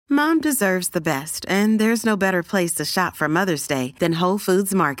Mom deserves the best, and there's no better place to shop for Mother's Day than Whole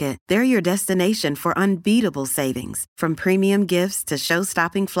Foods Market. They're your destination for unbeatable savings, from premium gifts to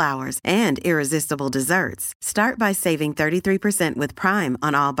show-stopping flowers and irresistible desserts. Start by saving 33% with Prime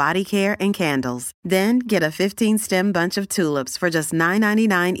on all body care and candles. Then get a 15-stem bunch of tulips for just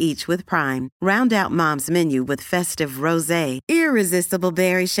 $9.99 each with Prime. Round out Mom's menu with festive rosé, irresistible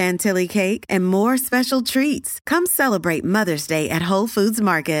berry chantilly cake, and more special treats. Come celebrate Mother's Day at Whole Foods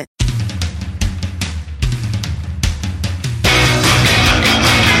Market.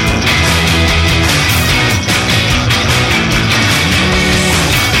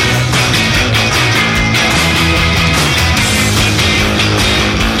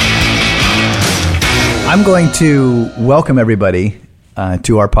 I'm going to welcome everybody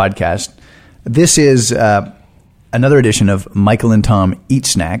to our podcast. This is another edition of Michael and Tom Eat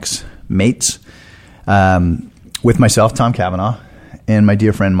Snacks, Mates, with myself, Tom Cavanaugh, and my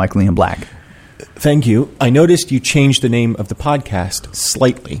dear friend, Michael Ian Black. Thank you. I noticed you changed the name of the podcast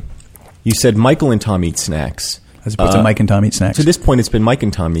slightly. You said Michael and Tom Eat Snacks. As opposed to Mike and Tom Eat Snacks. To this point, it's been Mike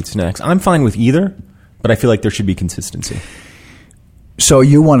and Tom Eat Snacks. I'm fine with either, but I feel like there should be consistency. So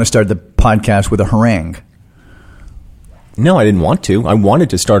you want to start the podcast with a harangue? No, I didn't want to. I wanted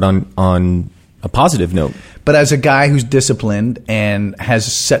to start on a positive note. But as a guy who's disciplined and has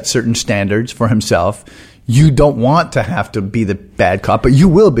set certain standards for himself, you don't want to have to be the bad cop, but you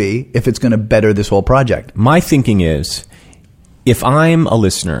will be if it's going to better this whole project. My thinking is, if I'm a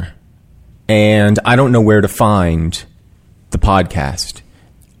listener and I don't know where to find the podcast,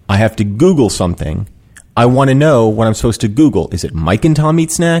 I have to Google something. I want to know what I'm supposed to Google. Is it Mike and Tom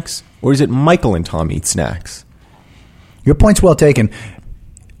Eat Snacks, or is it Michael and Tom Eat Snacks? Your point's well taken.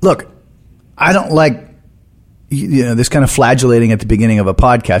 Look, I don't like this kind of flagellating at the beginning of a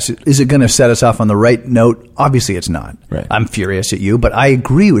podcast. Is it going to set us off on the right note? Obviously, it's not. Right. I'm furious at you, but I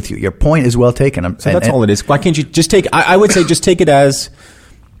agree with you. Your point is well taken. That's all it is. Why can't you just take? I would say just take it as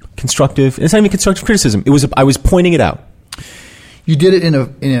constructive. It's not even constructive criticism. I was pointing it out. You did it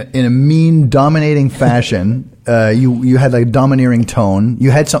in a mean, dominating fashion. You had like a domineering tone. You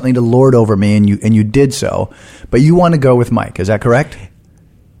had something to lord over me, and you did so. But you want to go with Mike. Is that correct?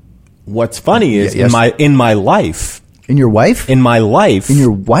 What's funny is yes. in my life. In your wife? In my life. In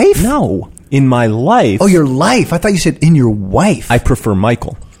your wife? No. In my life. Oh, your life. I thought you said in your wife. I prefer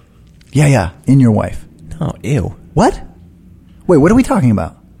Michael. Yeah. In your wife. Oh, ew. What? Wait, what are we talking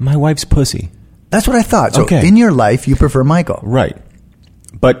about? My wife's pussy. That's what I thought. So okay. In your life, you prefer Michael. Right.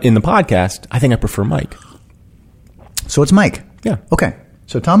 But in the podcast, I think I prefer Mike. So it's Mike. Yeah. Okay.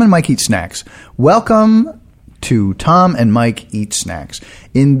 So Tom and Mike Eat Snacks. Welcome to Tom and Mike Eat Snacks.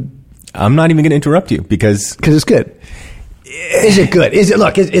 I'm not even going to interrupt you because it's good. Is it good? Is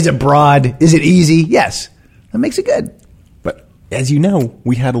it broad? Is it easy? Yes. That makes it good. But as you know,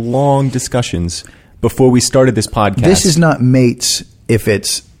 we had long discussions before we started this podcast. This is not Mates if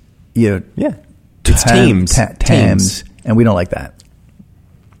it's, Yeah. It's teams. Teams. And we don't like that.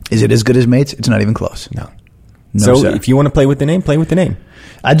 Is it as good as Mates? It's not even close. No, so sir. If you want to play with the name, play with the name.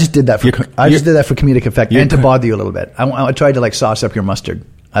 I just did that for comedic effect and to bother you a little bit. I tried to sauce up your mustard.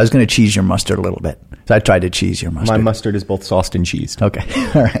 I was going to cheese your mustard a little bit. So I tried to cheese your mustard. My mustard is both sauced and cheesed. Okay.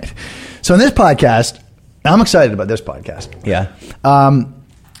 All right. So in this podcast, I'm excited about this podcast. Yeah.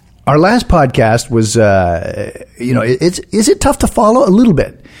 Our last podcast was, is it tough to follow? A little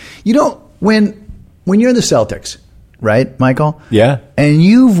bit. When you're in the Celtics, right, Michael? Yeah. And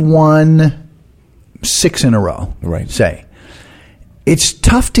you've won 6 in a row, right? Say, it's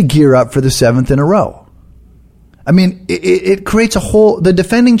tough to gear up for the 7th in a row. I mean, it creates the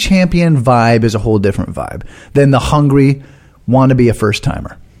defending champion vibe is a whole different vibe than the hungry, want to be a first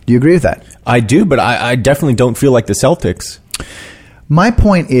timer. Do you agree with that? I do, but I definitely don't feel like the Celtics. My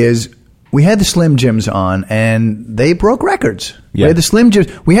point is, we had the Slim Jims on, and they broke records. Yeah. We had the Slim Jims.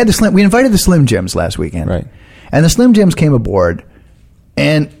 We invited the Slim Jims last weekend, right? And the Slim Jims came aboard,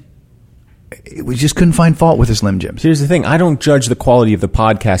 and we just couldn't find fault with the Slim Jims. Here's the thing: I don't judge the quality of the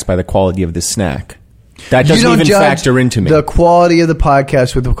podcast by the quality of the snack. That doesn't even factor into me. The quality of the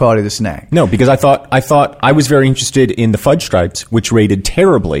podcast with the quality of the snack. No, because I thought I was very interested in the Fudge Stripes, which rated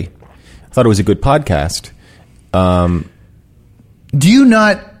terribly. I thought it was a good podcast.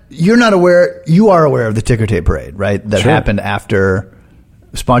 You're not aware. You are aware of the ticker tape parade, right? That Sure. happened after,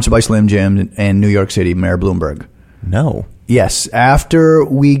 sponsored by Slim Jim and New York City Mayor Bloomberg. No. Yes, after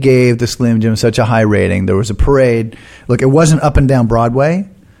we gave the Slim Jim such a high rating, there was a parade. Look, it wasn't up and down Broadway.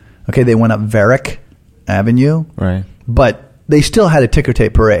 Okay, they went up Varick Avenue. Right. But they still had a ticker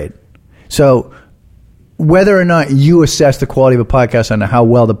tape parade. So whether or not you assess the quality of a podcast on how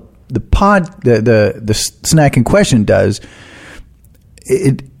well the snack in question does,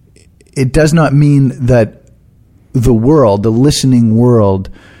 it does not mean that the world, the listening world,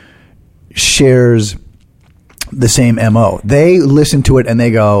 shares the same MO. They listen to it and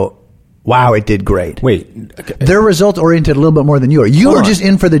they go, wow, it did great. Wait. They're result oriented a little bit more than you are. You are just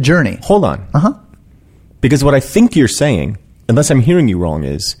in for the journey. Hold on. Uh-huh. Because what I think you're saying, unless I'm hearing you wrong,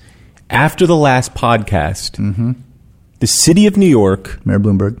 is after the last podcast, the city of New York, Mayor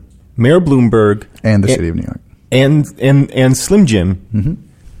Bloomberg. And the city of New York. And Slim Jim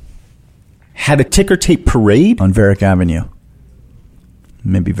had a ticker tape parade On Varick Avenue.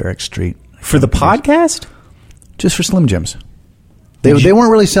 Maybe Varick Street. for the podcast? Just for Slim Jims. They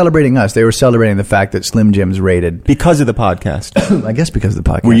weren't really celebrating us. They were celebrating the fact that Slim Jim's rated. Because of the podcast. I guess because of the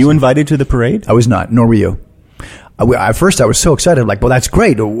podcast. Were you invited to the parade? I was not, nor were you. At first, I was so excited. Like, well, that's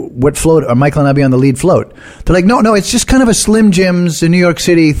great. What float? Are Michael and I be on the lead float? They're like, no, it's just kind of a Slim Jim's, a New York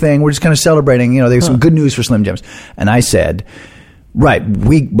City thing. We're just kind of celebrating. There's some good news for Slim Jims. And I said, right,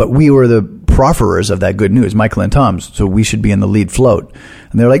 but we were the profferers of that good news, Michael and Tom's, so we should be in the lead float.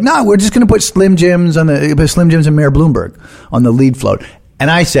 And they're like, no, we're just going to put Slim Jims and Mayor Bloomberg on the lead float.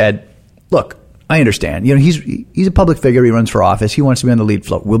 And I said, look, I understand. He's a public figure. He runs for office. He wants to be on the lead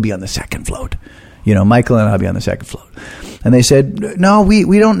float. We'll be on the second float. Michael and I'll be on the second float. And they said, no, we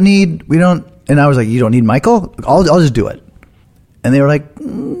don't. And I was like, you don't need Michael? I'll just do it. And they were like,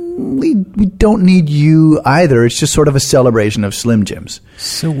 we don't need you either. It's just sort of a celebration of Slim Jims.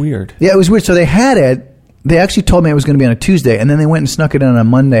 So weird. Yeah, it was weird. So they had it. They actually told me it was going to be on a Tuesday, and then they went and snuck it in on a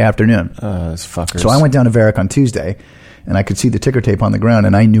Monday afternoon. Those fuckers. So I went down to Varick on Tuesday, and I could see the ticker tape on the ground,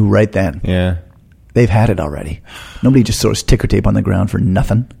 and I knew right then. Yeah. They've had it already. Nobody just throws ticker tape on the ground for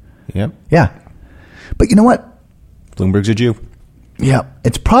nothing. Yep. Yeah. But you know what? Bloomberg's a Jew. Yeah.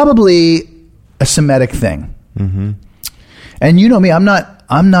 It's probably a Semitic thing. Mm-hmm. And you know me, I'm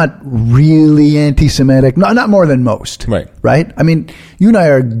not really anti-Semitic. Not more than most. Right. Right? I mean, you and I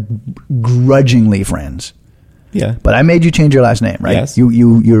are grudgingly friends. Yeah. But I made you change your last name, right? Yes.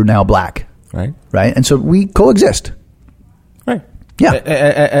 You're now black. Right. Right? And so we coexist. Right.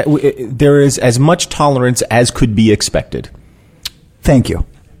 Yeah. There is as much tolerance as could be expected. Thank you.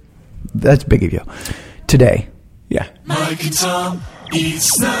 That's big of you. Today. Yeah. Mike and Tom Eat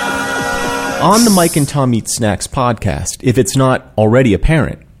Snacks. On the Mike and Tom Eat Snacks podcast, if it's not already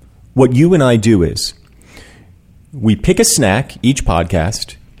apparent, what you and I do is we pick a snack each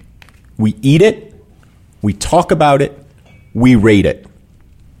podcast, we eat it, we talk about it, we rate it.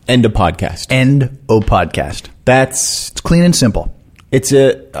 End of podcast. End of podcast. It's clean and simple. It's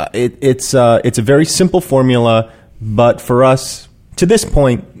a very simple formula, but for us, to this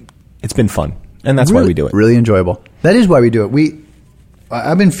point, it's been fun, and that's why we do it. Really enjoyable. That is why we do it.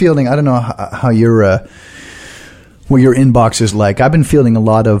 I've been fielding. I don't know how your what your inbox is like. I've been fielding a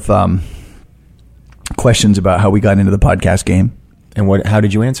lot of questions about how we got into the podcast game. And how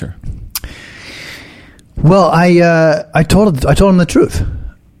did you answer? Well, I told them the truth.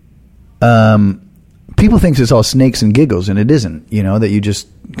 People think it's all snakes and giggles, and it isn't. That you just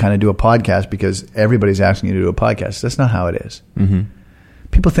kind of do a podcast because everybody's asking you to do a podcast. That's not how it is. Mm-hmm.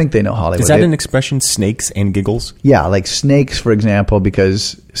 People think they know Hollywood. Is that an expression, snakes and giggles? Yeah, like snakes, for example,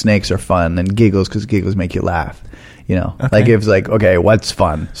 because snakes are fun, and giggles because giggles make you laugh. Okay. Like if it's like, okay, what's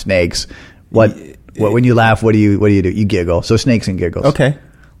fun? Snakes. What when you laugh, what do you do? You giggle. So snakes and giggles. Okay.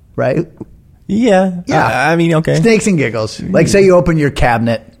 Right? Yeah. Yeah. I mean, okay. Snakes and giggles. Like say you open your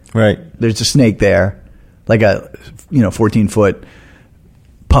cabinet. Right. There's a snake there, like a 14-foot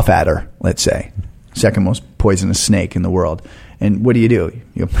puff adder, let's say, second most poisonous snake in the world. And what do?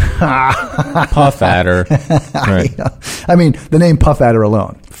 You puff adder. Right. I mean, the name puff adder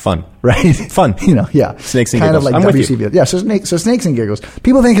alone. Fun. Right? Fun. Yeah. Snakes and kind giggles. Of like I'm WCB. with you. Yeah, so snakes and giggles.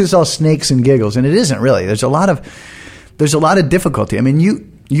 People think it's all snakes and giggles, and it isn't really. There's a lot of difficulty. I mean,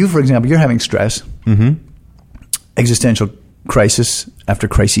 you for example, you're having stress. Mm-hmm. Existential crisis after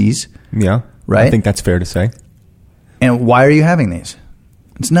crises. Yeah. Right? I think that's fair to say. And why are you having these?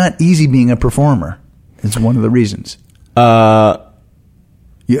 It's not easy being a performer. It's one of the reasons.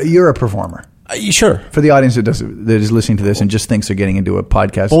 You're a performer. Sure. For the audience that is listening to this and just thinks they're getting into a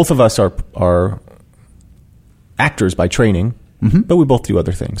podcast. Both of us are actors by training, mm-hmm. but we both do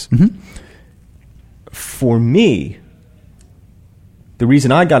other things. Mm-hmm. For me, the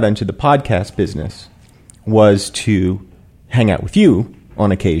reason I got into the podcast business was to hang out with you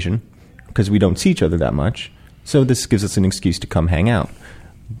on occasion because we don't see each other that much. So this gives us an excuse to come hang out.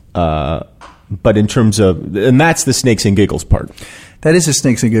 But in terms of, and that's the snakes and giggles part. That is the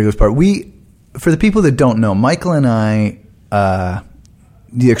snakes and giggles part. For the people that don't know, Michael and I,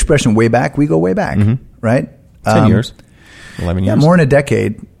 the expression way back, we go way back, mm-hmm. right? 10 years, 11 years. Yeah, more than a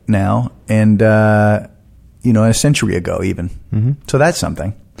decade now. And, a century ago even. Mm-hmm. So that's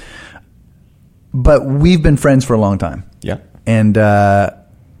something. but we've been friends for a long time. Yeah. And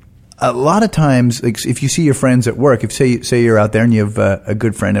a lot of times, like if you see your friends at work, if say you're out there and you have a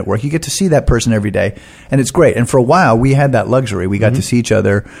good friend at work, you get to see that person every day, and it's great. And for a while, we had that luxury. We got to see each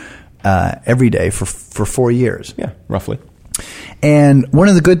other every day for 4 years. Yeah, roughly. And one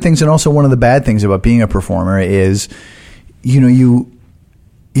of the good things and also one of the bad things about being a performer is, you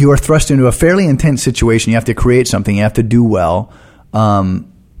are thrust into a fairly intense situation. You have to create something. You have to do well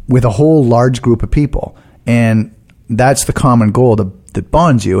with a whole large group of people. And that's the common goal that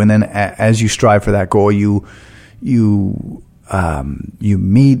bonds you. And then as you strive for that goal, you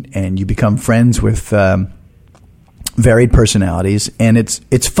meet and you become friends with varied personalities. And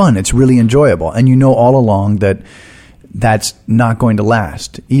it's fun. It's really enjoyable. And you know all along that that's not going to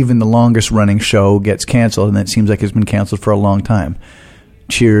last. Even the longest running show gets canceled, and it seems like it's been canceled for a long time.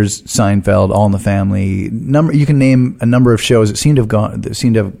 Cheers, Seinfeld, All in the Family. You can name a number of shows that seem to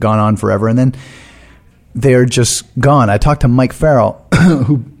have gone on forever, and then they're just gone. I talked to Mike Farrell,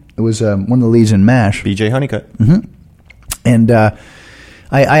 who was one of the leads in MASH. BJ Honeycutt. Mm-hmm. And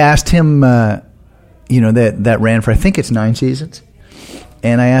I asked him, that ran for, I think it's 9 seasons.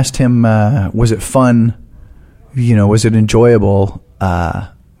 And I asked him, was it fun? Was it enjoyable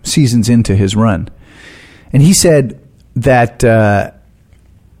seasons into his run? And he said that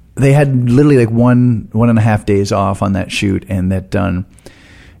they had literally like one and a half days off on that shoot, and that on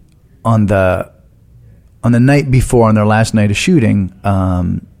the night before, on their last night of shooting,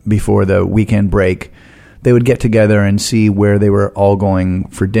 before the weekend break, they would get together and see where they were all going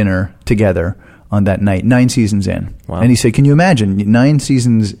for dinner together on that night, 9 seasons in. Wow. And he said, can you imagine 9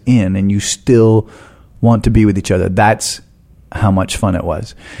 seasons in and you still want to be with each other? That's how much fun it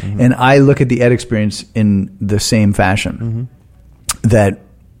was. Mm-hmm. And I look at the Ed experience in the same fashion, that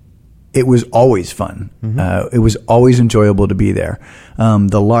it was always fun. It was always enjoyable to be there.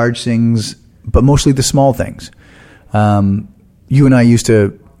 The large things, but mostly the small things. You and I used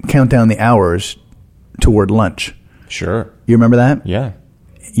to count down the hours toward lunch. Sure. You remember that? Yeah.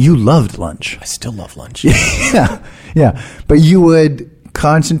 You loved lunch. I still love lunch. Yeah. But you would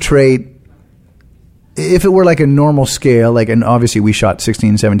concentrate. If it were like a normal scale, and obviously we shot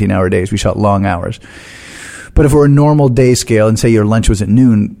 16, 17-hour days. We shot long hours. But if it were a normal day scale, and say your lunch was at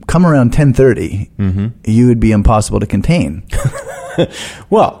noon, come around 10:30, you would be impossible to contain.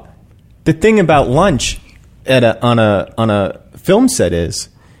 Well, the thing about lunch on a film set is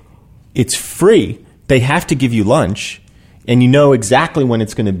it's free. They have to give you lunch, and you know exactly when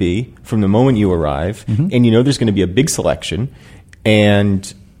it's going to be from the moment you arrive, and you know there's going to be a big selection.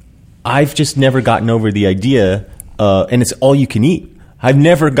 And I've just never gotten over the idea, and it's all you can eat. I've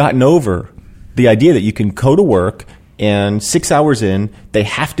never gotten over the idea that you can go to work and 6 hours in, they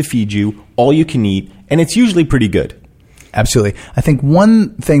have to feed you all you can eat, and it's usually pretty good. Absolutely. I think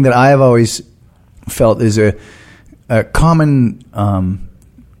one thing that I have always felt is a common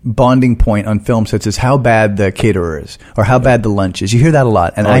bonding point on film sets is how bad the caterer is, or how bad the lunch is. You hear that a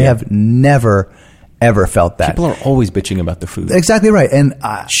lot, and I have never ever felt that. People are always bitching about the food. Exactly right. And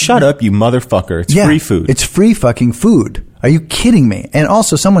shut up, you motherfucker. It's free food. It's free fucking food. Are you kidding me? And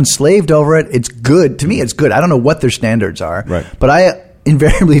also, someone slaved over it. It's good. To me, it's good. I don't know what their standards are. Right. But I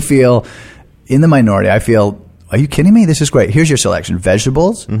invariably feel in the minority. I feel, are you kidding me? This is great. Here's your selection.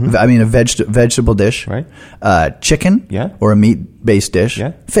 Vegetables. I mean, a vegetable dish. Right. Chicken. Yeah. Or a meat-based dish.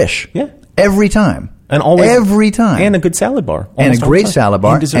 Yeah. Fish. Yeah. Every time. And always. Every time. And a good salad bar. And a great salad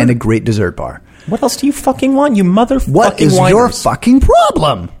bar. And a great dessert bar. What else do you fucking want, you motherfucking What is whiners? your fucking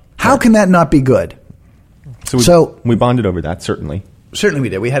problem? How can that not be good? So we bonded over that, certainly. Certainly we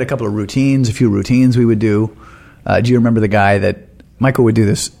did. We had a couple of routines, a few routines we would do. Do you remember the guy that Michael would do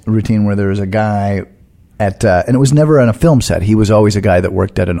this routine where there was a guy at, and it was never on a film set. He was always a guy that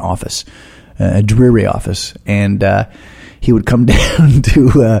worked at an office, a dreary office, and he would come down to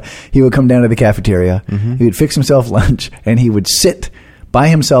the cafeteria. He would fix himself lunch, and he would sit by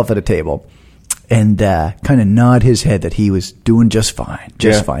himself at a table and kind of nod his head that he was doing just fine,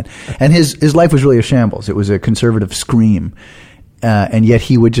 fine. And his life was really a shambles. It was a conservative scream, and yet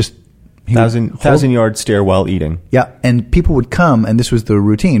he would just thousand-yard stare while eating. Yeah, and people would come, and this was the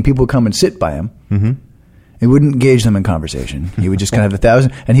routine. People would come and sit by him. He wouldn't engage them in conversation. He would just kind of have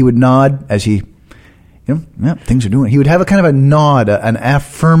 1,000, and he would nod as he, things are doing. He would have a kind of a nod, an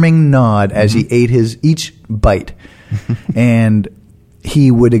affirming nod as he ate each bite, and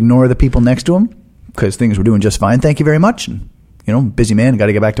he would ignore the people next to him because things were doing just fine. Thank you very much. And busy man, got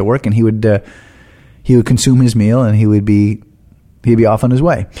to get back to work. And he would consume his meal, and he'd be off on his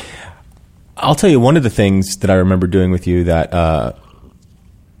way. I'll tell you one of the things that I remember doing with you that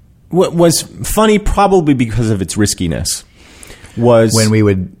was funny, probably because of its riskiness, was when we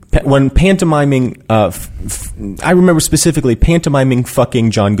would when pantomiming, I remember specifically pantomiming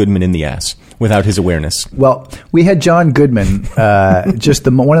fucking John Goodman in the ass without his awareness. Well, we had John Goodman, just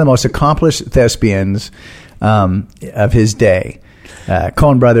one of the most accomplished thespians of his day.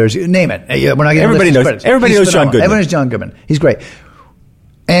 Coen Brothers, you name it. We're not getting Everybody knows. Credits. Everybody knows John Goodman. Everyone knows John Goodman. He's great.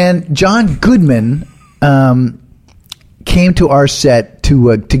 And John Goodman came to our set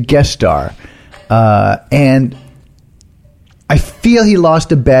to guest star, and I feel he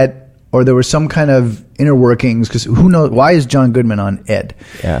lost a bet, or there was some kind of inner workings, because who knows, why is John Goodman on Ed?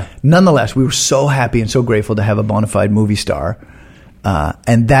 Yeah. Nonetheless, we were so happy and so grateful to have a bona fide movie star,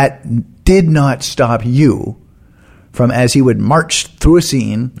 and that did not stop you from, as he would march through a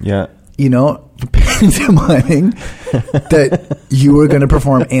scene, pantomiming that you were going to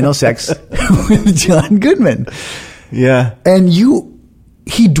perform anal sex with John Goodman. Yeah. And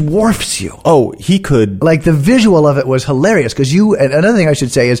he dwarfs you. Oh, he could. Like, the visual of it was hilarious, because and another thing I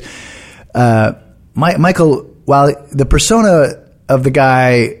should say is, Michael, while the persona of the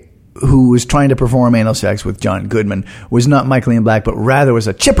guy who was trying to perform anal sex with John Goodman was not Michael Ian Black, but rather was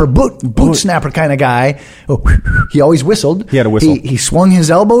a chipper boot snapper kind of guy. Oh, he always whistled. He had a whistle. He swung his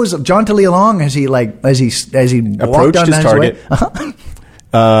elbows jauntily along as he walked approached down his his target, way.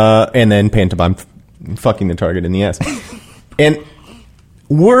 and then pantomime fucking the target in the ass. And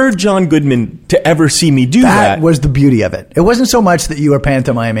were John Goodman to ever see me do that, That was the beauty of it. It wasn't so much that you were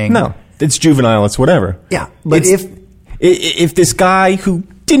pantomiming. No, it's juvenile. It's whatever. Yeah, but if this guy who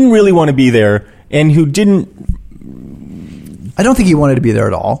didn't really want to be there and who didn't, I don't think he wanted to be there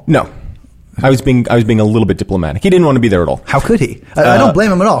at all. no, I was being a little bit diplomatic. He didn't want to be there at all. How could he? I don't blame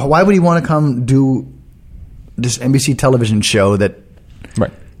him at all. Why would he want to come do this NBC television show that,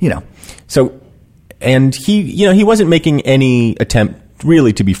 Right. So, and he wasn't making any attempt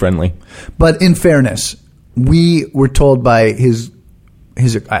really to be friendly. but in fairness, we were told by his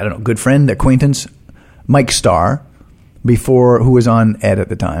good friend, acquaintance, Mike Starr, who was on Ed at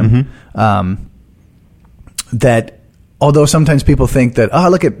the time, that although sometimes people think that,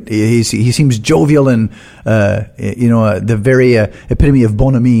 look at, he seems jovial and the very epitome of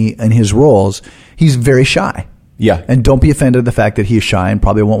bonhomie in his roles, he's very shy. Yeah. And don't be offended at the fact that he is shy and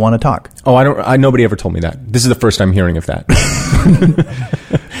probably won't want to talk. Oh, nobody ever told me that. This is the first time hearing of that.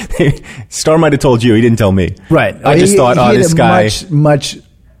 Starr might have told you. He didn't tell me. Right. I just thought, he had this guy. much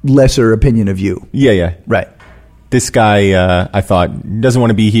lesser opinion of you. Yeah. Right. This guy, I thought, doesn't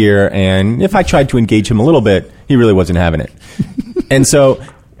want to be here. And if I tried to engage him a little bit, he really wasn't having it. And so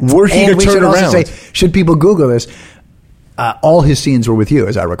we're here to we turn should around. also say, should people Google this, all his scenes were with you,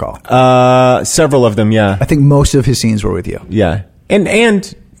 as I recall. Several of them, yeah. I think most of his scenes were with you. Yeah.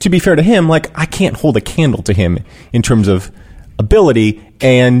 And to be fair to him, like, I can't hold a candle to him in terms of ability,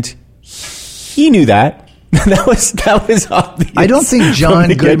 and he knew that. that was obvious. I don't think John from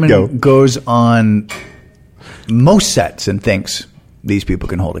the Goodman get-go. goes on most sets and thinks these people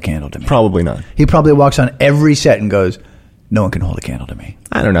can hold a candle to me. Probably not. He probably walks on every set and goes, no one can hold a candle to me.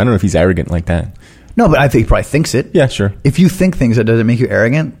 I don't know if he's arrogant like that. No, but I think he probably thinks it. Yeah, sure. If you think things, that doesn't make you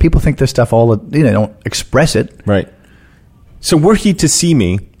arrogant. People think this stuff don't express it. Right. So were he to see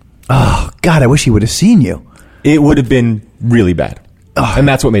me, Oh, God, I wish he would have seen you. it would have been really bad. And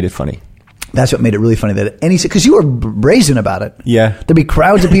that's what made it funny. That's what made it really funny. Because you were brazen about it. Yeah. There'd be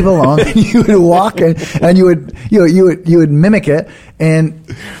crowds of people along, and you would walk, and you would mimic it, and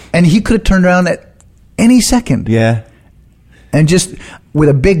he could have turned around at any second. Yeah. And just with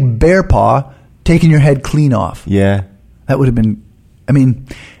a big bear paw, taking your head clean off. Yeah. That would have been, I mean,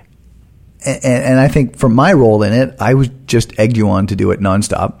 and I think for my role in it, I was just egged you on to do it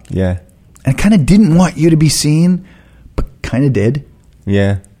nonstop. Yeah. And kind of didn't want you to be seen, but kind of did.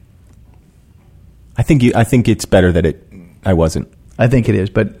 Yeah. I think it's better that I wasn't. I think it is,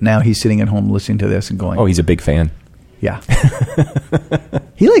 but now he's sitting at home listening to this and going, Oh, he's a big fan. yeah.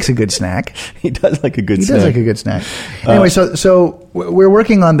 He likes a good snack. He does like a good He snack. does like a good snack. Anyway, so we're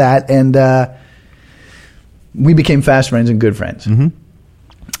working on that, and we became fast friends and good friends. Mm-hmm.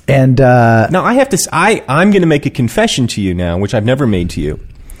 And Now I have to. I'm going to make a confession to you now, which I've never made to you,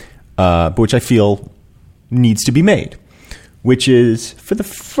 but which I feel needs to be made. Which is, for the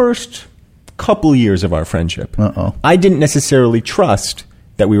first couple years of our friendship, I didn't necessarily trust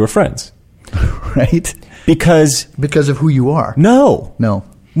that we were friends, right? because of who you are. no.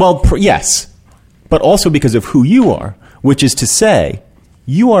 Well, Yes, but also because of who you are, which is to say,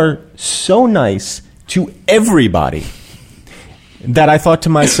 you are so nice to everybody that I thought to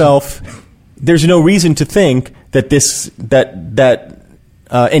myself, there's no reason to think that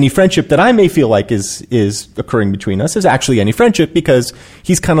any friendship that I may feel like is occurring between us is actually any friendship, because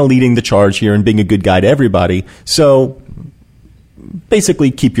he's kind of leading the charge here and being a good guy to everybody. So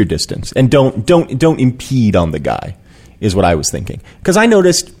basically keep your distance and don't impede on the guy, is what I was thinking. Because I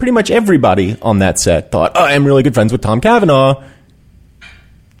noticed pretty much everybody on that set thought, oh, I'm really good friends with Tom Cavanaugh.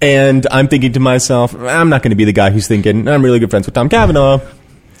 And I'm thinking to myself, I'm not going to be the guy who's thinking, I'm really good friends with Tom Cavanaugh,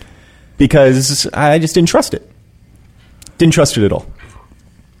 because I just didn't trust it. Didn't trust it at all.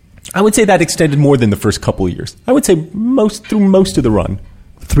 I would say that extended more than the first couple of years. I would say through most of the run.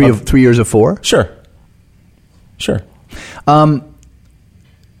 3 years of 4? Sure. Because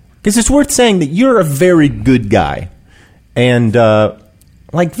it's worth saying that you're a very good guy. And,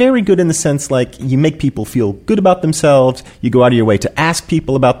 very good in the sense, you make people feel good about themselves. You go out of your way to ask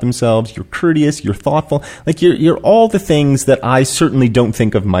people about themselves. You're courteous. You're thoughtful. You're all the things that I certainly don't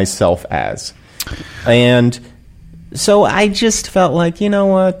think of myself as. And so I just felt like, you know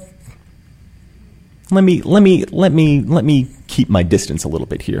what? Let me keep my distance a little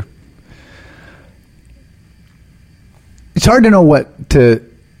bit here. It's hard to know what to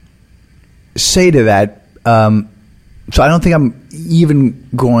say to that. So I don't think I'm even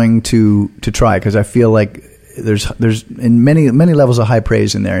going to try, because I feel like there's in many levels of high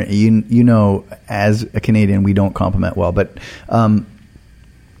praise in there. You know, as a Canadian, we don't compliment well, but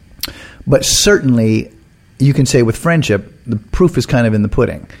certainly you can say with friendship, the proof is kind of in the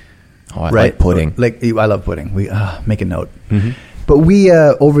pudding. Oh, I right? like pudding. I love pudding. We make a note. Mm-hmm. But we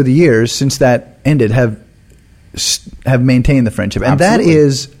over the years since that ended have maintained the friendship, and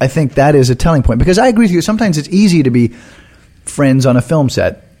Absolutely. I think that is a telling point, because I agree with you. Sometimes it's easy to be friends on a film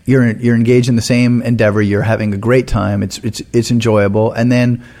set. You're engaged in the same endeavor. You're having a great time. It's enjoyable, and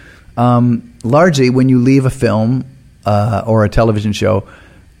then largely when you leave a film or a television show,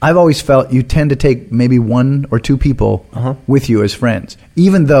 I've always felt you tend to take maybe 1 or 2 people with you as friends,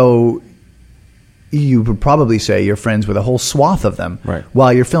 even though you would probably say you're friends with a whole swath of them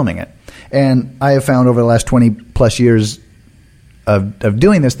while you're filming it. And I have found over the last 20 plus years of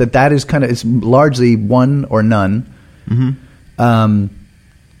doing this that is it's largely one or none. Mm-hmm.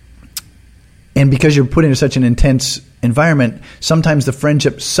 And because you're put into such an intense environment, sometimes the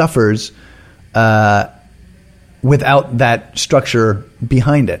friendship suffers without that structure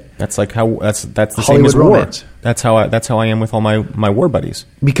behind it. That's the Hollywood same as war. romance. That's how I am with all my war buddies.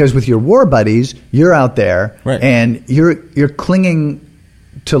 Because with your war buddies, you're out there and you're clinging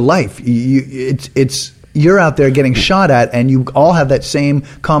to life. You're out there getting shot at, and you all have that same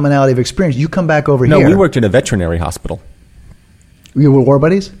commonality of experience. You come back over here. No, we worked in a veterinary hospital. You were war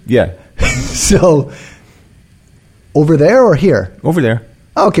buddies? Yeah. So over there or here? Over there.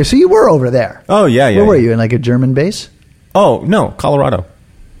 Oh, okay, so you were over there. Oh, yeah. Where were you, in a German base? Oh, no, Colorado.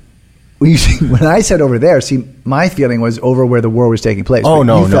 Well, you see, when I said over there, my feeling was over where the war was taking place. Oh,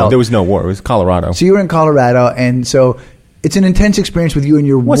 no, there was no war. It was Colorado. So you were in Colorado, and so it's an intense experience with you and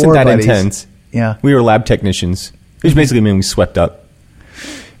your war buddies. It wasn't that intense. Yeah. We were lab technicians. Which basically means we swept up.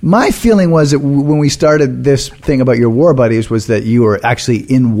 My feeling was that when we started this thing about your war buddies was that you were actually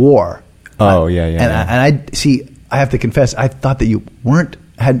in war. Oh, yeah. And I have to confess, I thought that you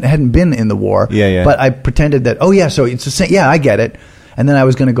hadn't been in the war. Yeah. But I pretended that, so it's the same. Yeah, I get it. And then I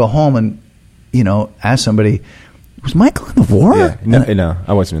was going to go home and, ask somebody, was Michael in the war? Yeah. No,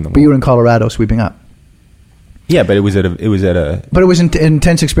 I wasn't in the war. But you were in Colorado sweeping up. Yeah, but it was at a. But it was an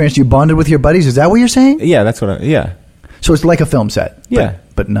intense experience. You bonded with your buddies. Is that what you're saying? Yeah, that's what. Yeah. So it's like a film set. Yeah,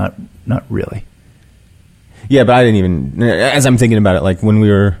 but not really. Yeah, but I didn't even. As I'm thinking about it, when we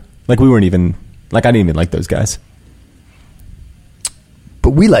weren't even. I didn't even like those guys. But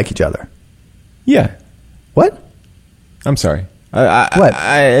we like each other. Yeah. What? I'm sorry. What?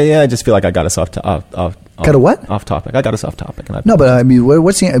 I just feel like I got us off. Got a what? Off topic. I got us off topic. No, but I mean,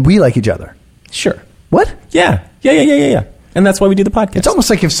 what's we like each other? Sure. What? Yeah. And that's why we do the podcast. It's almost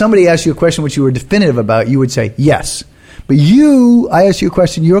like if somebody asked you a question which you were definitive about, you would say yes. But I asked you a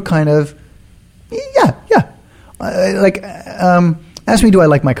question, you're kind of, yeah. Ask me, do I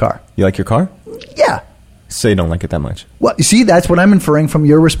like my car? You like your car? Yeah. So you don't like it that much. Well, you see, that's what I'm inferring from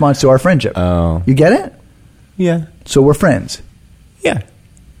your response to our friendship. Oh. You get it? Yeah. So we're friends. Yeah.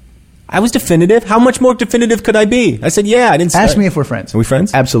 I was definitive. How much more definitive could I be? I said, yeah. I didn't say. Ask me if we're friends. Are we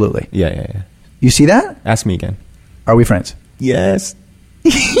friends? Absolutely. Yeah. You see that? Ask me again. Are we friends? Yes.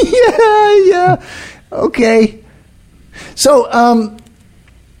 Yeah. Okay. So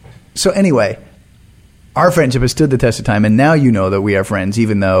anyway, our friendship has stood the test of time, and now you know that we are friends,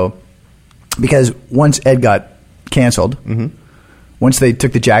 because once Ed got canceled, once they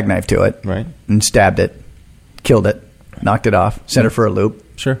took the jackknife to it, right, and stabbed it, killed it, knocked it off, sent her for a loop.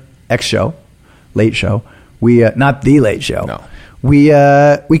 Sure. X show, late show. We not the late show. No.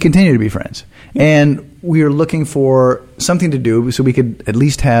 We continue to be friends, and we are looking for something to do so we could at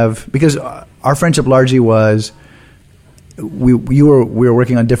least have, because our friendship largely was we were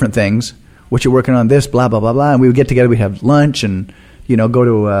working on different things. What you're working on this, blah, blah, blah, blah. And we would get together, we'd have lunch and, go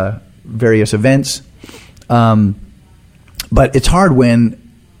to various events. But it's hard when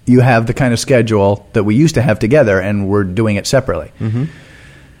you have the kind of schedule that we used to have together and we're doing it separately. Mm-hmm.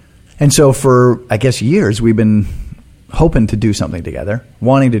 And so for, I guess, years, we've been hoping to do something together,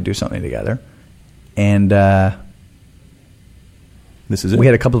 wanting to do something together. And this is it. We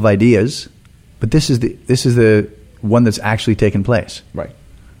had a couple of ideas, but this is the one that's actually taken place. Right.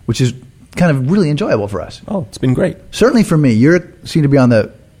 Which is kind of really enjoyable for us. Oh, it's been great. Certainly for me. You seem to be on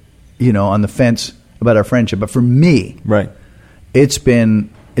the fence about our friendship, but for me, right, it's been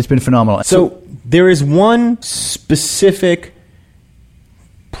phenomenal. So there is one specific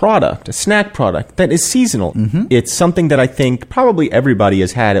product, a snack product, that is seasonal. Mm-hmm. It's something that I think probably everybody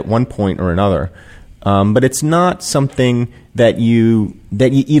has had at one point or another, but it's not something that you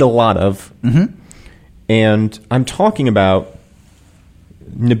eat a lot of. Mm-hmm. And I'm talking about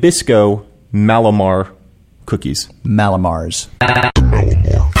Nabisco Malamar cookies. Malamars.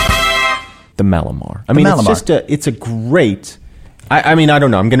 The Malamar. I mean, Malamar. It's a great. I mean, I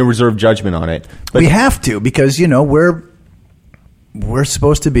don't know. I'm going to reserve judgment on it. But we have to, because we're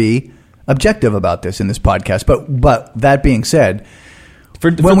supposed to be objective about this in this podcast. But that being said,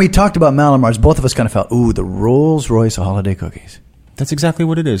 when we talked about Malamars, both of us kind of felt, ooh, the Rolls-Royce of holiday cookies. That's exactly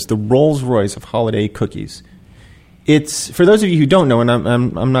what it is. The Rolls-Royce of holiday cookies. It's, for those of you who don't know, and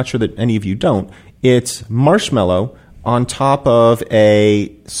I'm not sure that any of you don't, it's marshmallow on top of a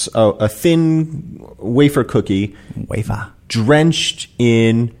thin wafer cookie. Wafer. Drenched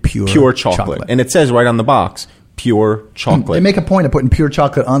in pure chocolate. And it says right on the box, pure chocolate. They make a point of putting pure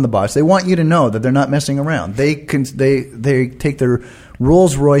chocolate on the box. They want you to know that they're not messing around. They take their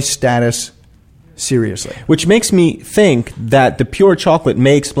Rolls-Royce status seriously. Which makes me think that the pure chocolate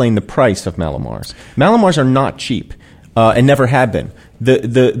may explain the price of Malamars. Malamars are not cheap and never have been.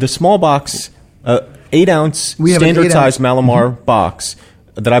 The small box, 8-ounce standard size Malamar box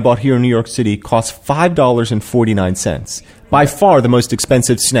that I bought here in New York City costs $5.49. By far the most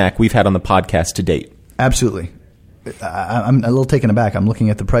expensive snack we've had on the podcast to date. Absolutely. I'm a little taken aback. I'm looking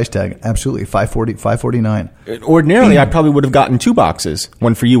at the price tag. Absolutely, $5.49. Ordinarily, I probably would have gotten 2 boxes,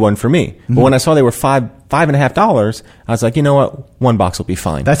 one for you, one for me. Mm-hmm. But when I saw they were $5.50, I was like, you know what? 1 box will be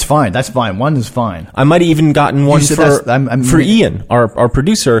fine. That's fine. That's fine. 1 is fine. I might have even gotten one for Ian, our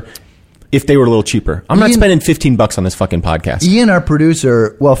producer, if they were a little cheaper. I'm not spending $15 on this fucking podcast. Ian, our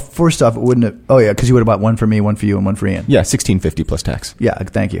producer, well, first off, it wouldn't have... Oh, yeah, because you would have bought 1 for me, 1 for you, and 1 for Ian. Yeah, $16.50 plus tax. Yeah,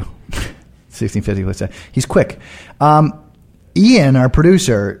 thank you. $16.50 plus tax. He's quick. Ian, our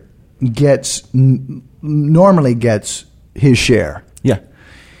producer, normally gets his share. Yeah.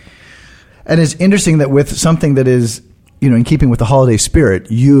 And it's interesting that with something that is, in keeping with the holiday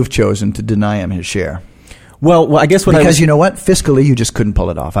spirit, you've chosen to deny him his share. Well, I guess because you know what? Fiscally, you just couldn't pull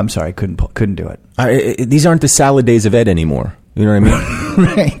it off. I'm sorry, couldn't do it. These aren't the salad days of Ed anymore. You know what I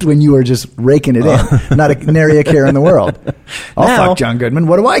mean? Right, when you were just raking it in. Not nary a care in the world. Fuck John Goodman.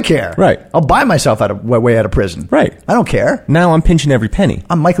 What do I care? Right. I'll buy myself way out of prison. Right. I don't care. Now I'm pinching every penny.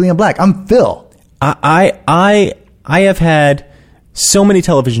 I'm Michael Ian Black. I'm Phil. I have had so many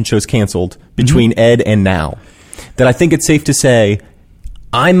television shows canceled between Ed and now that I think it's safe to say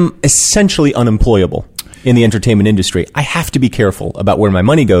I'm essentially unemployable in the entertainment industry. I have to be careful about where my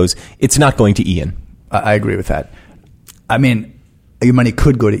money goes. It's not going to Ian. I agree with that. I mean, your money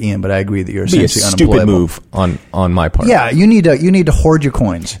could go to Ian, but I agree that you're essentially unemployable. Stupid move on my part. Yeah, you need to hoard your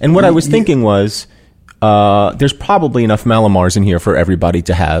coins. And what I was thinking was, there's probably enough Malamars in here for everybody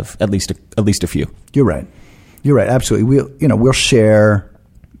to have at least a few. You're right. Absolutely. We'll share,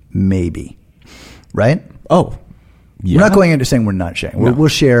 maybe, right? Oh, yeah. We're not going into saying we're not sharing. No. We'll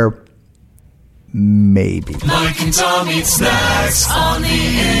share. Maybe. Mike and Tom eat snacks on the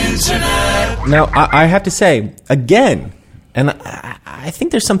internet. Now, I have to say, again, and I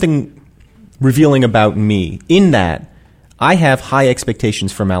think there's something revealing about me in that I have high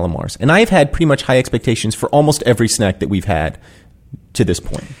expectations for Malamars. And I've had pretty much high expectations for almost every snack that we've had to this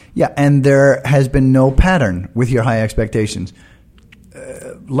point. Yeah, and there has been no pattern with your high expectations.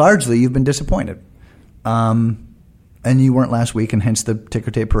 Largely, you've been disappointed. And you weren't last week, and hence the ticker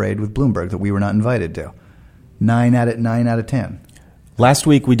tape parade with Bloomberg that we were not invited to. 9 out of 10. Last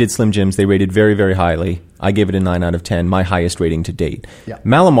week we did Slim Jims. They rated very, very highly. I gave it a 9 out of 10, my highest rating to date. Yeah.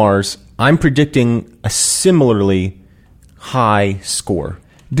 Malamars, I'm predicting a similarly high score.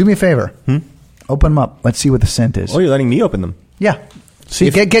 Do me a favor. Open them up. Let's see what the scent is. Oh, you're letting me open them? Yeah. See,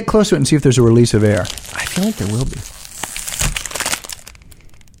 get close to it and see if there's a release of air. I feel like there will be.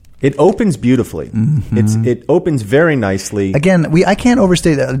 It opens beautifully. It opens very nicely. Again, I can't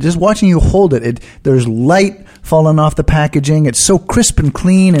overstate that. Just watching you hold it, there's light falling off the packaging. It's so crisp and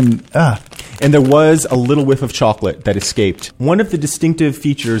clean, and And there was a little whiff of chocolate that escaped. One of the distinctive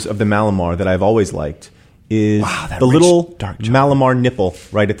features of the Malamar that I've always liked is that the rich, little dark chocolate. Malamar nipple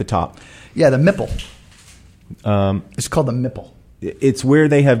right at the top. yeah, the mipple. It's called the mipple. It's where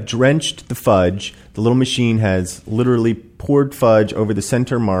they have drenched the fudge. The little machine has literally poured fudge over the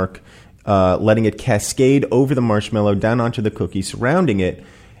center mark, letting it cascade over the marshmallow down onto the cookie, surrounding it,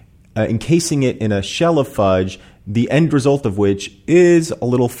 encasing it in a shell of fudge, the end result of which is a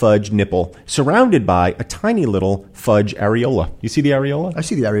little fudge nipple, surrounded by a tiny little fudge areola. You see the areola? I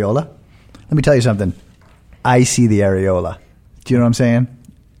see the areola. Let me tell you something. I see the areola. Do you know what I'm saying?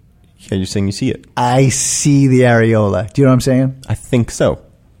 Yeah, you're saying you see it. I see the areola. Do you know what I'm saying? I think so.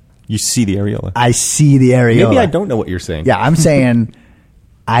 You see the areola. I see the areola. Maybe I don't know what you're saying. Yeah, I'm saying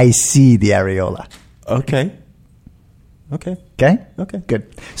I see the areola. Okay. Okay. Okay? Okay.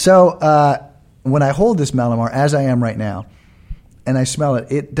 Good. So when I hold this Malamar, as I am right now, and I smell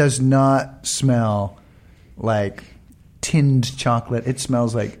it, it does not smell like tinned chocolate. It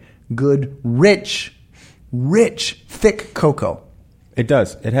smells like good, rich, thick cocoa. It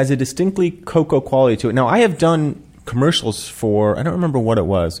does. It has a distinctly cocoa quality to it. Now, I have done commercials for, I don't remember what it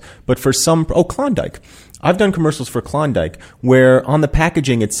was, but for Klondike. I've done commercials for Klondike where on the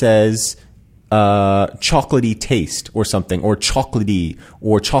packaging it says chocolatey taste or something, or chocolatey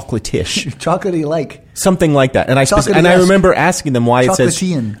or chocolatish. Chocolatey like. Something like that. And I remember asking them why it says...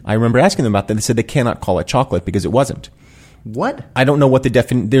 Chocolatian. I remember asking them about that. They said they cannot call it chocolate because it wasn't. What? I don't know what the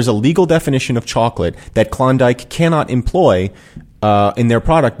there's a legal definition of chocolate that Klondike cannot employ in their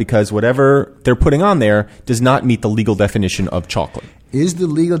product because whatever they're putting on there does not meet the legal definition of chocolate. Is the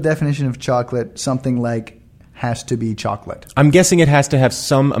legal definition of chocolate something like has to be chocolate? I'm guessing it has to have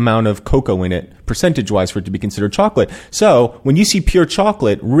some amount of cocoa in it, percentage-wise, for it to be considered chocolate. So when you see pure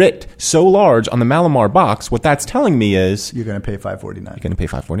chocolate writ so large on the Malamar box, what that's telling me is... You're going to pay $5.49. You're going to pay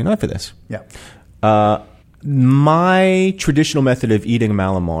 $5.49 for this. Yeah. My traditional method of eating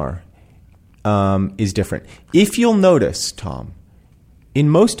Malamar is different. If you'll notice, Tom, in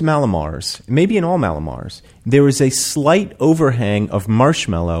most Malamars, maybe in all Malamars, there is a slight overhang of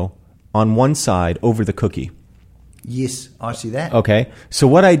marshmallow on one side over the cookie. Yes, I see that. Okay? So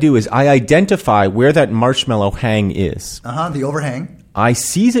what I do is I identify where that marshmallow hang is. The overhang. I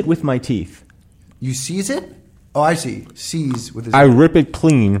seize it with my teeth. You seize it? Oh, I see. Seize with his... I rip it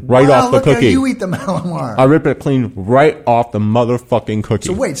clean right off the look cookie. How you eat the Malamar. I rip it clean right off the motherfucking cookie.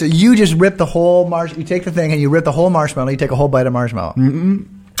 So wait, so you just rip the whole you take the thing and you rip the whole marshmallow, you take a whole bite of marshmallow.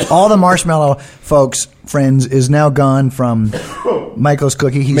 All the marshmallow, folks, friends, is now gone from Michael's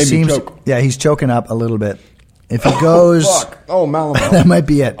cookie. He Made me seems... choke. Yeah, he's choking up a little bit. If he goes... Fuck. Oh, Malamar. That might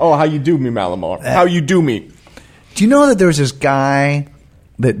be it. Oh, how you do me, Malamar. How you do me. Do you know that there was this guy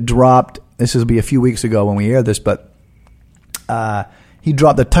that dropped... This will be a few weeks ago when we aired this, but... he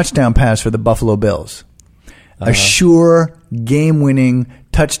dropped the touchdown pass for the Buffalo Bills. A sure game-winning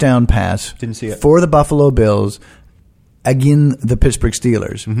touchdown pass Didn't see it. for the Buffalo Bills against the Pittsburgh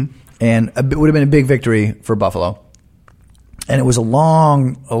Steelers. Mm-hmm. And it would have been a big victory for Buffalo. And it was a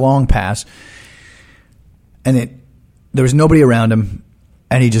long pass. And there was nobody around him,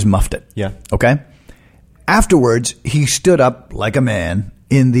 and he just muffed it. Yeah. Okay? Afterwards, he stood up like a man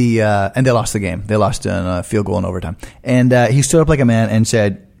in the and they lost the game. They lost in a field goal in overtime. And he stood up like a man and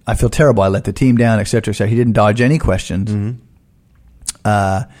said, I feel terrible. I let the team down, et cetera, et cetera. He didn't dodge any questions.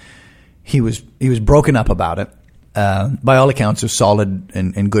 Mm-hmm. He was broken up about it. By all accounts, a solid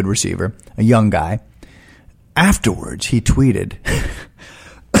and good receiver, a young guy. Afterwards, he tweeted.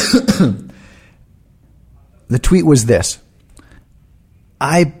 The tweet was this: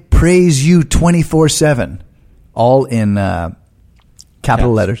 I praise you 24/7, all in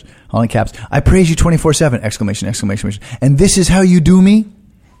capital letters, all in caps. I praise you 24/7! Exclamation! Exclamation! And this is how you do me!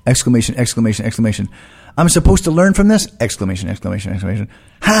 Exclamation! Exclamation! Exclamation! I'm supposed to learn from this! Exclamation! Exclamation! Exclamation!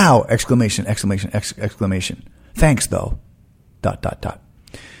 How! Exclamation! Exclamation! Exclamation! Thanks though. ...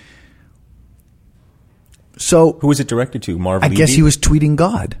 So who was it directed to? Marv Levy? I guess he was tweeting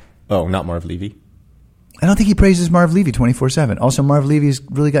God. Oh, not Marv Levy. I don't think he praises Marv Levy 24/7. Also, Marv Levy's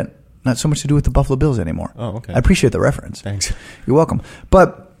really got not so much to do with the Buffalo Bills anymore. Oh, okay. I appreciate the reference. Thanks. You're welcome.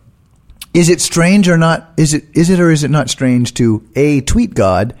 But is it strange or not? Is it or is it not strange to A, tweet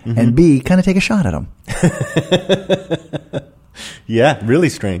God, and B, kind of take a shot at him? Yeah, really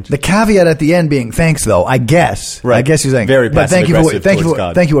strange. The caveat at the end being thanks, though. I guess. Right. I guess you're saying Very but thank you for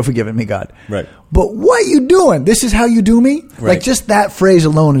God. thank you for forgiving me, God. Right. But what you doing? This is how you do me. Right. Like just that phrase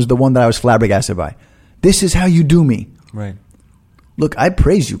alone is the one that I was flabbergasted by. This is how you do me. Right. Look, I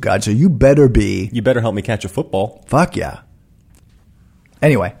praise you, God, so you better be. You better help me catch a football. Fuck yeah.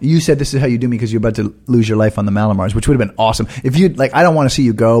 Anyway, you said this is how you do me because you're about to lose your life on the Malamars, which would have been awesome. If you'd, like, I don't want to see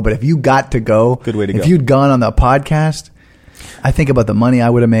you go, but if you got to go. Good way to go. If you'd gone on the podcast, I think about the money I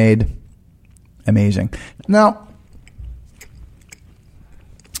would have made. Amazing. Now,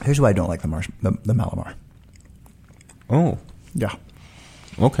 here's why I don't like the Malamar. Oh. Yeah.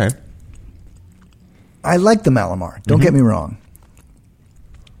 Okay. I like the Malamar. Don't get me wrong.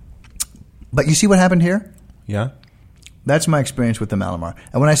 But you see what happened here? Yeah. That's my experience with the Malamar.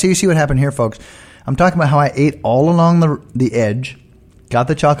 And when I say you see what happened here, folks, I'm talking about how I ate all along the edge, got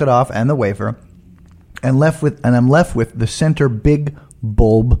the chocolate off and the wafer, and I'm left with the center big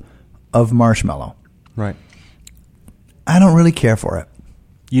bulb of marshmallow. Right. I don't really care for it.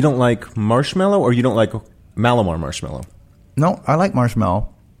 You don't like marshmallow, or you don't like Malamar marshmallow? No, I like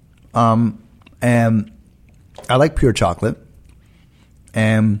marshmallow. And I like pure chocolate.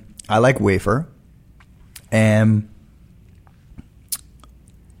 And I like wafer. And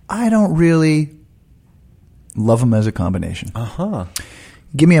I don't really love them as a combination. Uh-huh.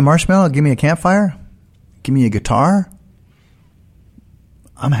 Give me a marshmallow, give me a campfire, give me a guitar.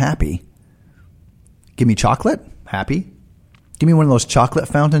 I'm happy. Give me chocolate, happy. Give me one of those chocolate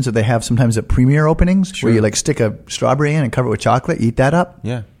fountains that they have sometimes at premiere openings, Sure. where you like stick a strawberry in and cover it with chocolate, eat that up.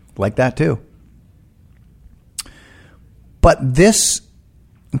 Yeah. Like that too. But this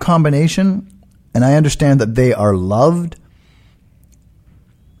combination, and I understand that they are loved,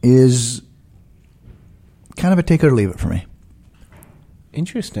 is kind of a take it or leave it for me.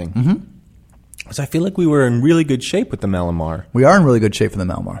 Interesting. Mm-hmm. So I feel like we were in really good shape with the Malamar. We are in really good shape for the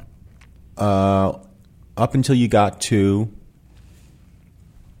Malamar. Up until you got to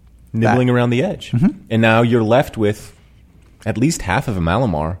nibbling around the edge. Mm-hmm. And now you're left with at least half of a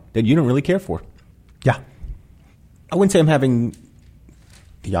Malamar that you don't really care for. Yeah. I wouldn't say I'm having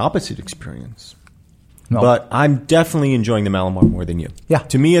the opposite experience. No. But I'm definitely enjoying the Malamar more than you. Yeah.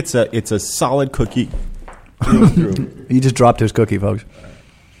 To me, it's a solid cookie. Through and through. He just dropped his cookie, folks.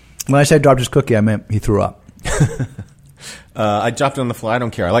 When I said dropped his cookie, I meant he threw up. I dropped it on the floor. I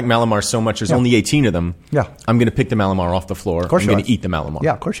don't care. I like Malamar so much. There's only 18 of them. Yeah. I'm going to pick the Malamar off the floor. Of course I'm you going are. to eat the Malamar.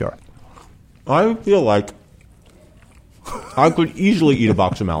 Yeah, of course you are. I feel like I could easily eat a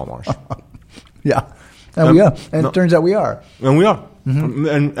box of Malamars. Yeah. And we are. And it turns out we are. And we are.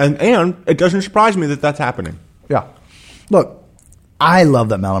 Mm-hmm. And it doesn't surprise me that that's happening. Yeah. Look, I love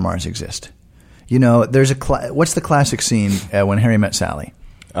that Malamars exist. You know, there's what's the classic scene when Harry Met Sally?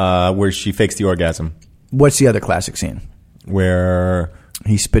 Where she fakes the orgasm. What's the other classic scene? Where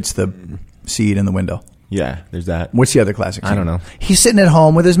he spits the seed in the window. Yeah, there's that. What's the other classic scene? I don't know. He's sitting at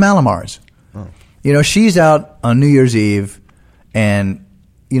home with his Malamars. Oh. You know, she's out on New Year's Eve, and,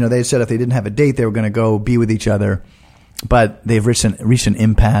 you know, they said if they didn't have a date, they were going to go be with each other. But they've reached an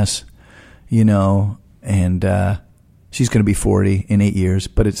impasse, you know, and she's going to be 40 in 8 years,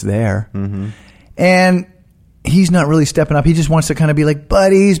 but it's there. Mm-hmm. And he's not really stepping up. He just wants to kind of be like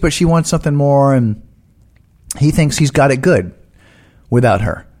buddies, but she wants something more, and he thinks he's got it good without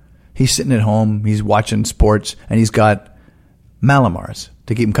her. He's sitting at home, he's watching sports, and he's got Malamars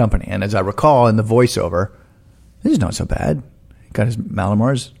to keep him company. And as I recall in the voiceover, this is not so bad. He got his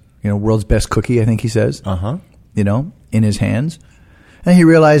Malamars, you know, world's best cookie, I think he says. Uh-huh. You know, in his hands. And he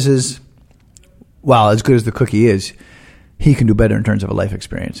realizes, wow, as good as the cookie is, he can do better in terms of a life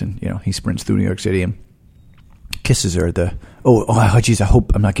experience. And, you know, he sprints through New York City and kisses her at the, oh, geez, I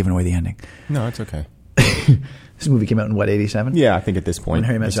hope I'm not giving away the ending. No, it's okay. This movie came out in, what, 87? Yeah, I think at this point, When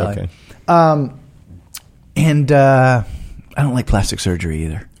Harry Met it's Sally. okay. And I don't like plastic surgery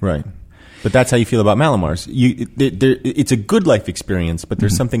either. Right. But that's how you feel about Malamars. It's a good life experience, but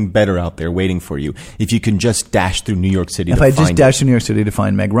there's something better out there waiting for you if you can just dash through New York City If to I find just it. dashed to New York City to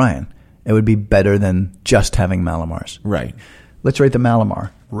find Meg Ryan, it would be better than just having Malamars. Right. Let's rate the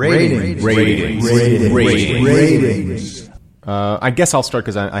Malamar. Ratings. I guess I'll start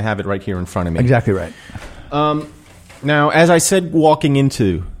because I have it right here in front of me. Exactly right. Now, as I said walking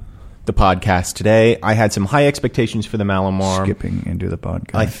into the podcast today, I had some high expectations for the Malamar. Skipping into the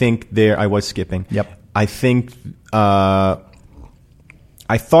podcast. I think I was skipping. Yep. I think I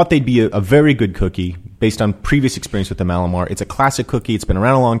thought they'd be a very good cookie based on previous experience with the Malamar. It's a classic cookie. It's been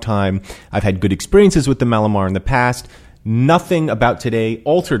around a long time. I've had good experiences with the Malamar in the past. Nothing about today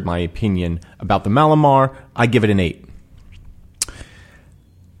altered my opinion about the Malamar. I give it an 8.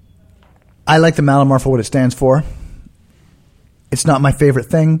 I like the Malamar for what it stands for. It's not my favorite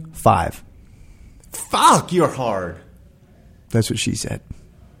thing. 5. Fuck, you're hard. That's what she said.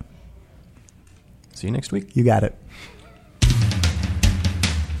 See you next week. You got it.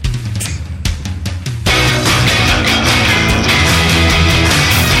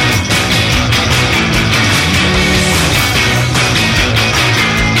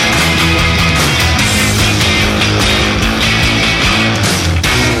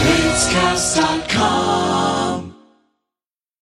 Snacks.com.